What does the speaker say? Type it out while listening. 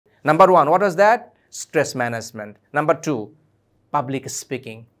Number 1, what was that? Stress management. Number 2, public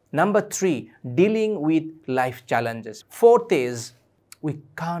speaking. Number 3, dealing with life challenges. 4th is, we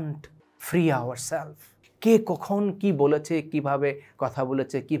can't free ourselves. কে কখন কি বলেছে, কিভাবে কথা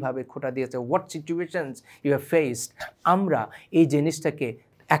বলেছে, কিভাবে খোঁটা দিয়েছে, what situations you have faced, আমরা এই জিনিসটাকে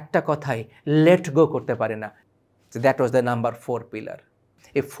একটা কথায় let go করতে পারি না. So that was the number 4 pillar.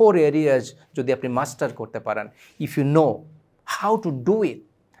 এই 4 areas যদি আপনি মাস্টার করতে পারেন, if you know how to do it,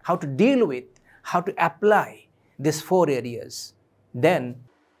 how to deal with, how to apply these 4 areas, then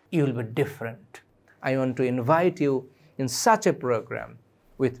you will be different. I want to invite you in such a program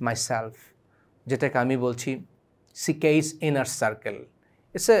with myself, যেটাকে আমি বলছি CKH Inner Circle.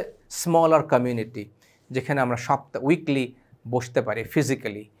 It's a smaller community যেখানে আমরা weekly বসতে পারি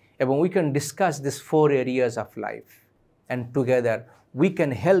physically এবং we can discuss these 4 areas of life, and together we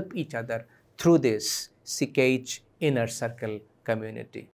can help each other through this CKH Inner Circle community.